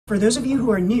For those of you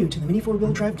who are new to the mini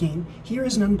four-wheel drive game, here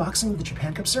is an unboxing of the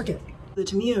Japan Cup circuit. The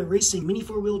Tamiya Racing Mini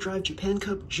 4-Wheel Drive Japan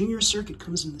Cup Junior Circuit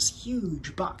comes in this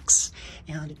huge box,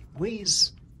 and it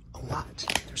weighs a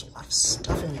lot. There's a lot of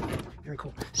stuff in it. Very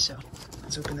cool. So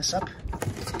let's open this up.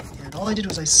 And all I did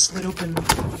was I slid open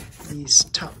the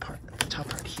top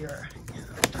part here,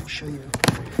 and I'll show you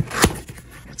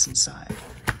what's inside.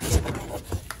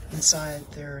 Inside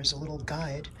there's a little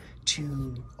guide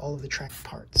to all of the track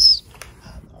parts.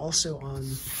 Also on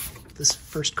this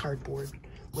first cardboard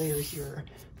layer here,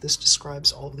 this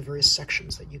describes all of the various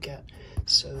sections that you get.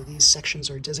 So these sections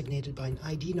are designated by an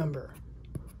ID number.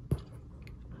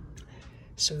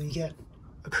 So you get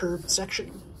a curved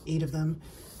section, 8 of them,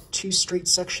 2 straight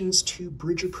sections, 2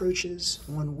 bridge approaches,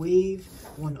 1 wave,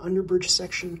 1 underbridge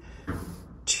section,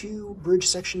 2 bridge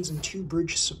sections, and 2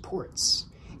 bridge supports.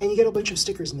 And you get a bunch of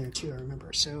stickers in there too, I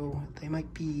remember. So they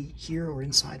might be here or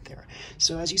inside there.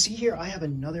 So as you see here, I have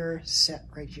another set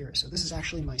right here. So this is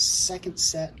actually my second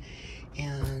set.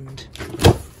 And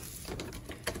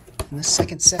in this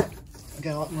second set, I've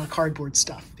got a lot more cardboard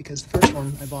stuff because the first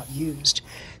one I bought used,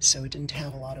 so it didn't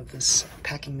have a lot of this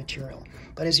packing material.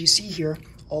 But as you see here,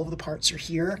 all of the parts are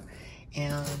here,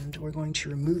 and we're going to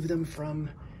remove them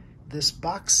from this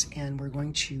box, and we're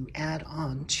going to add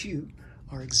on to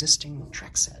our existing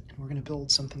track set. And we're going to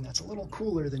build something that's a little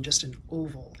cooler than just an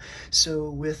oval. So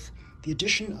with the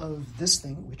addition of this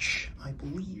thing, which I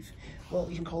believe, well,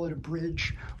 you can call it a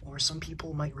bridge, or some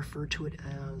people might refer to it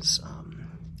as,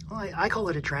 well, I call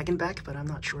it a dragon back, but I'm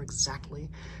not sure exactly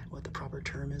what the proper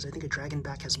term is. I think a dragon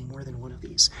back has more than one of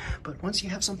these. But once you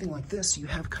have something like this, you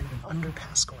have kind of an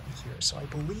underpass going here. So I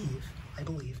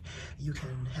believe you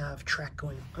can have track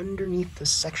going underneath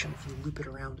this section if you loop it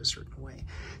around a certain way.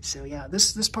 So yeah,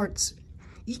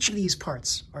 each of these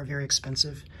parts are very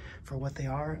expensive for what they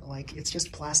are. Like, it's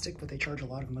just plastic, but they charge a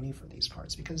lot of money for these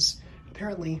parts because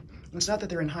apparently it's not that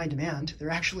they're in high demand, they're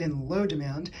actually in low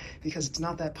demand because it's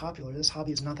not that popular. This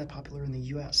hobby is not that popular in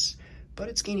the US, but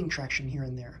it's gaining traction here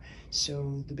and there.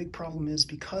 So the big problem is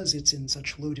because it's in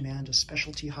such low demand, a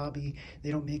specialty hobby,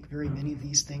 they don't make very many of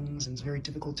these things, and it's very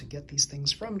difficult to get these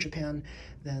things from Japan,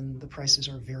 then the prices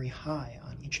are very high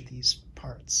on each of these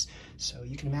parts. So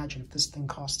you can imagine if this thing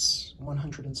costs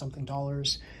 $100 and something,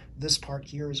 this part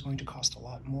here is going to cost a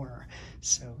lot more.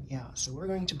 So yeah, so we're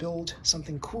going to build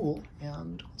something cool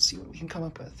and see what we can come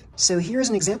up with. So here's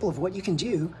an example of what you can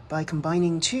do by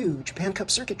combining 2 Japan Cup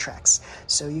circuit tracks.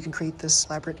 So you can create this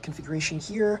elaborate configuration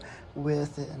here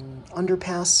with an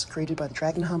underpass created by the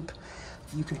Dragon Hump.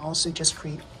 You can also just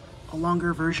create a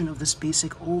longer version of this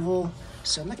basic oval.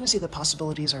 So I'm not going to say the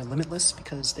possibilities are limitless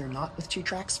because they're not with 2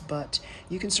 tracks, but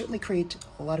you can certainly create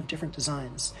a lot of different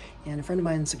designs. And a friend of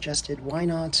mine suggested, why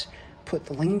not put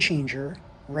the lane changer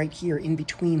right here in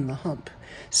between the hump?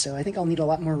 So I think I'll need a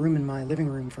lot more room in my living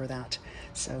room for that.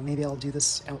 So maybe I'll do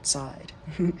this outside.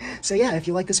 So yeah, if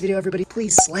you like this video, everybody,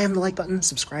 please slam the like button,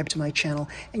 subscribe to my channel,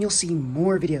 and you'll see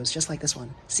more videos just like this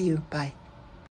one. See you. Bye.